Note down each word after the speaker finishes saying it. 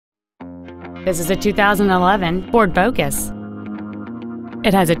This is a 2011 Ford Focus.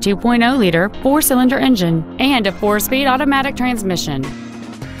 It has a 2.0-liter four-cylinder engine and a 4-speed automatic transmission.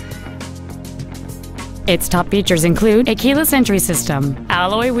 Its top features include a keyless entry system,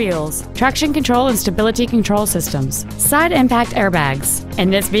 alloy wheels, traction control and stability control systems, side impact airbags,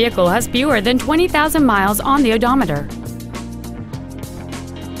 and this vehicle has fewer than 20,000 miles on the odometer.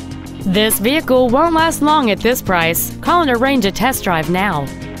 This vehicle won't last long at this price. Call and arrange a test drive now.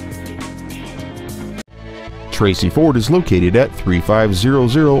 Tracy Ford is located at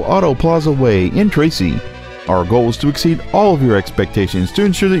 3500 Auto Plaza Way in Tracy. Our goal is to exceed all of your expectations to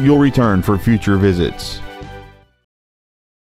ensure that you'll return for future visits.